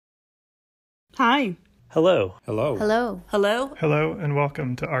Hi. Hello. Hello. Hello. Hello. Hello, and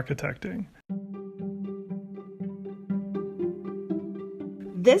welcome to Architecting.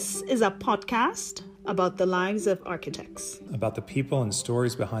 This is a podcast about the lives of architects. About the people and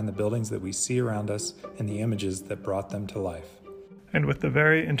stories behind the buildings that we see around us and the images that brought them to life. And with the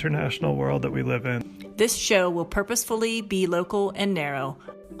very international world that we live in, This show will purposefully be local and narrow,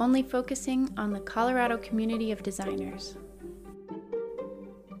 Only focusing on the Colorado community of designers.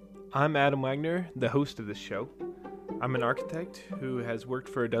 I'm Adam Wagner, the host of this show. I'm an architect who has worked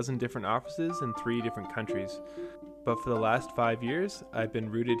for a dozen different offices in 3 different countries. But for the last 5 years, I've been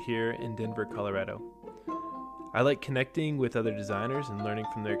rooted here in Denver, Colorado. I like connecting with other designers and learning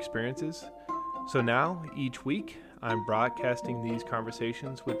from their experiences. So now, each week, I'm broadcasting these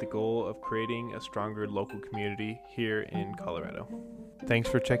conversations with the goal of creating a stronger local community here in Colorado. Thanks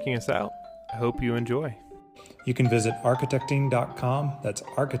for checking us out. I hope you enjoy. You can visit architecting.com, that's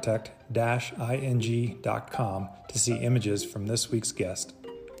architect-ing.com, to see images from this week's guest.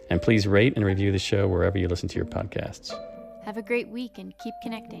 And please rate and review the show wherever you listen to your podcasts. Have a great week and keep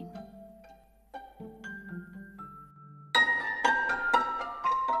connecting.